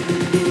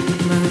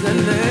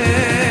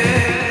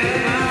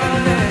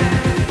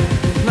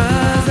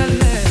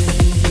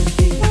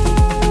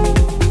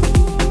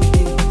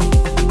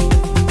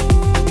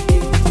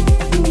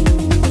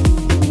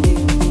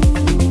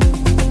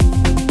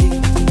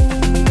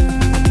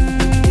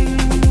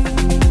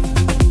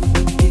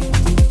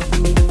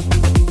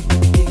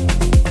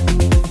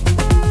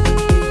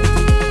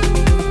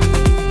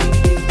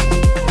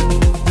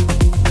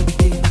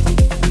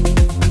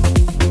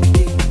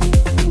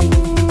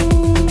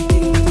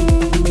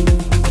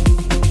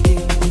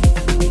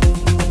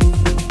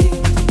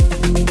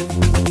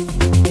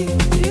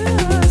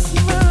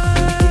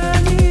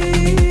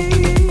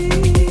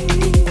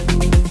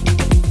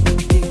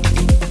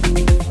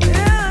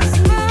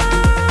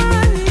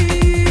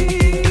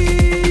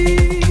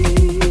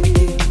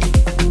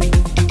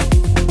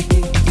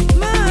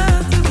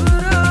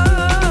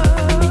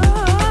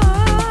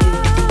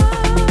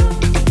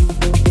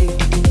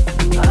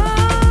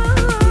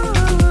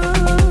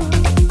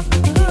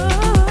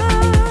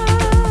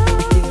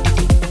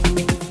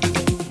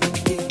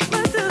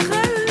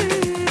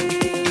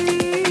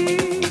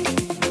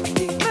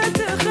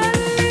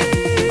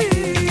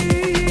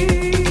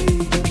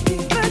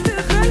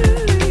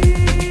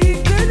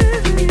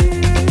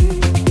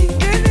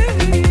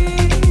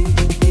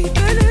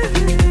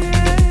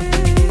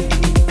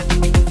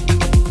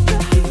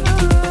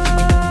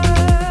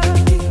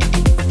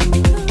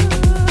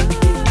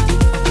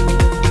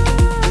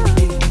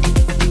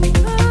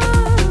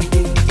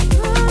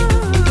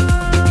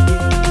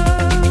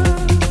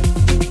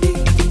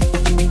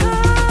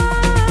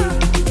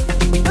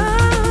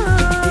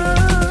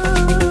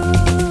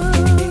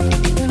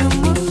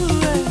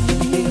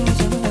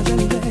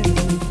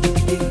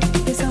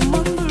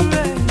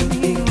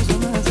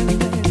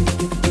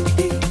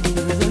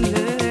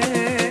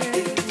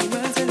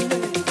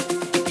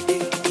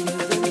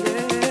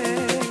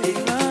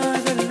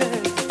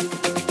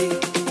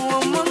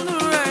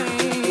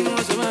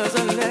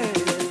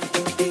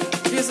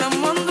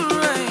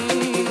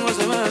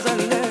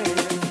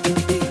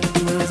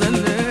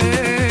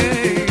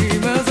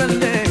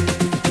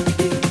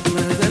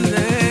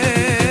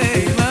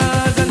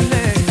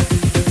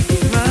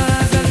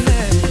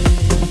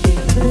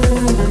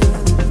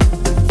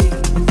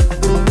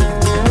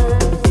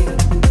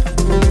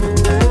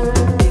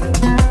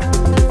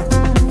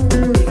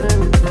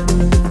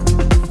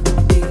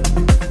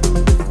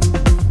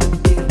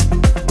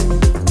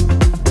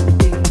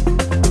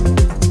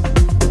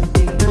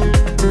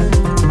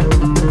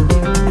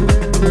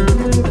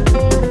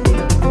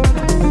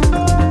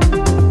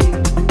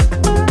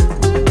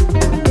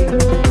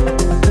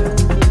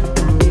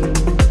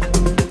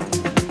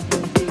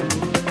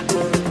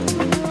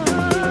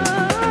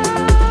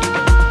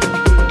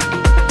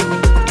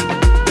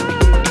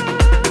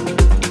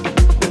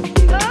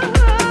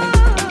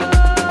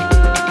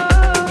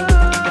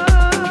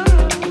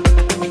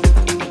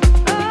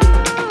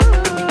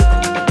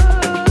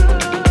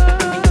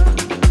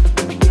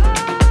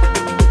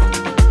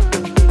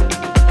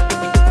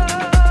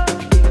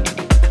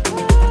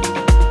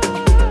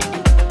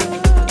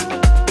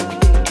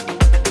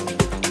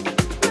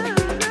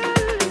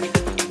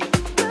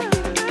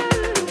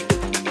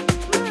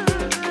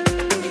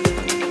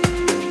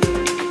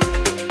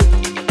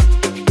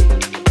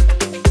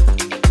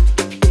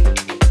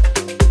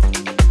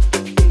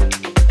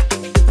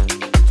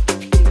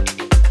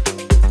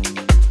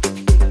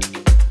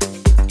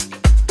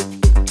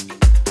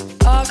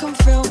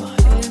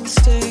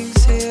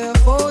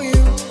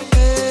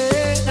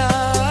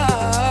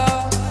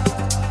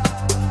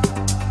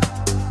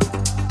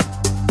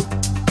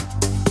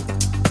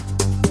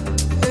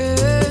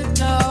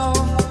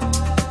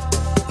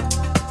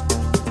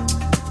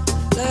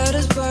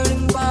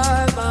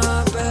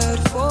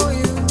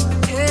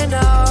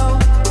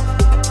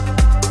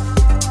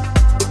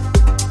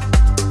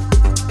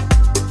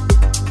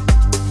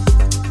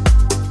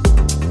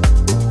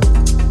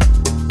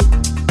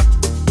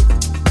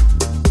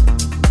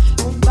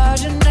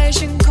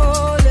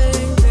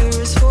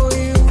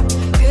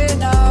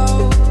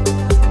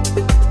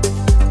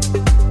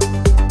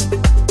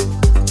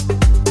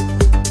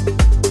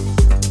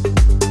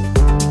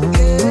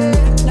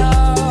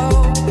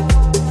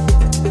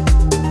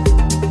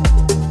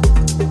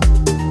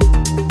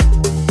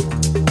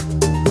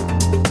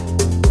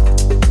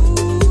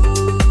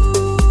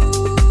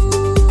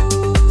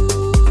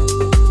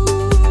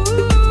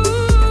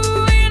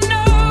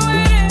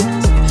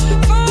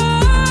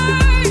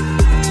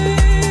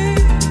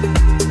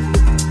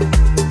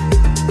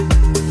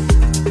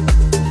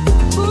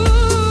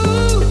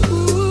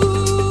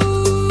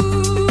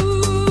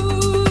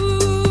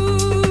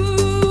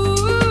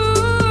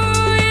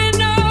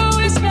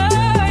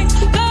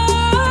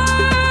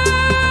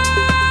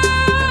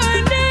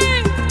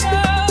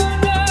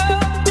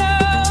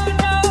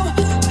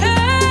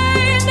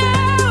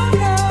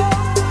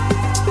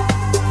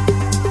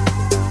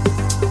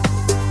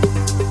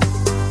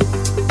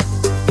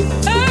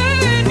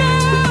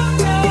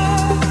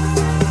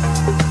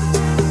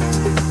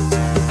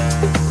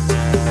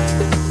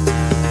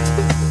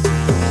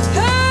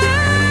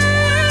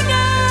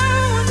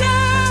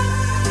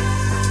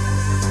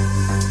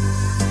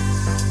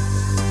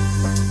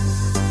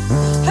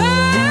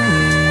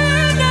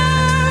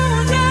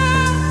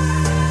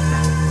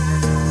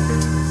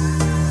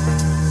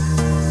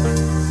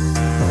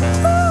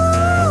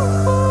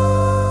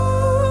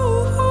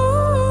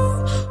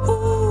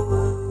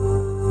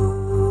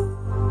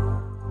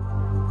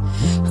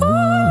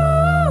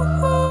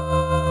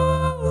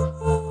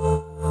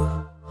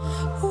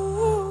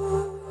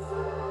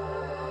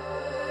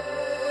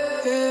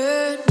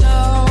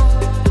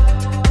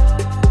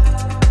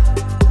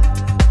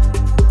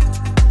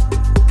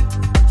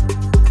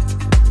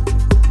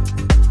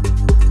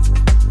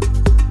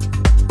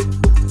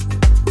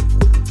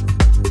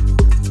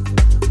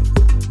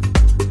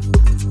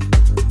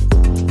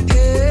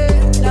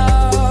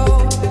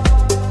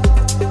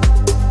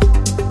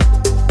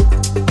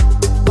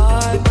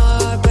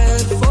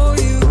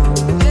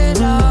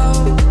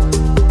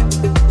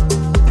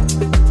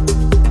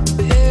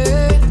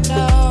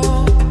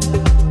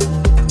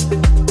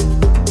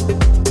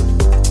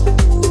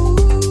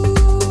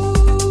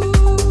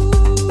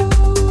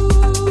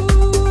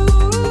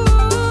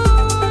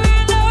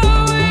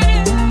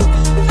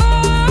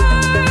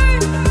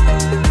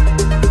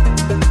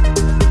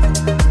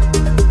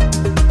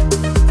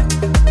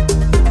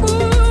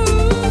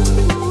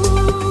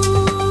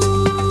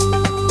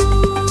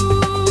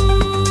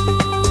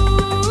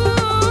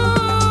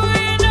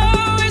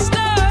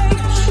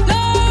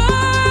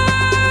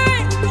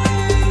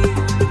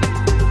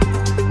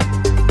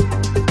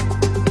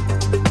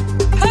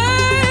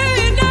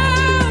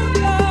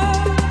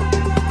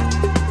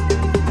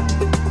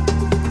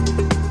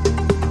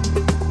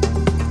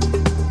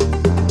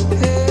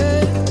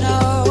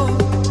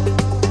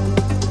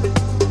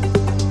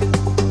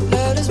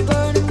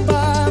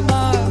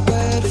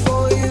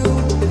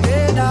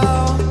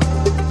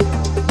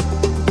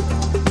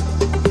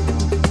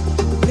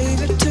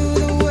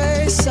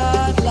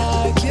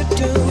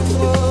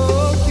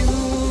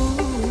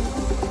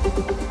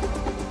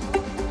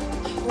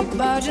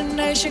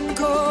 imagination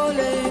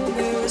calling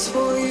mirrors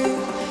for you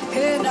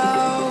here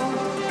now.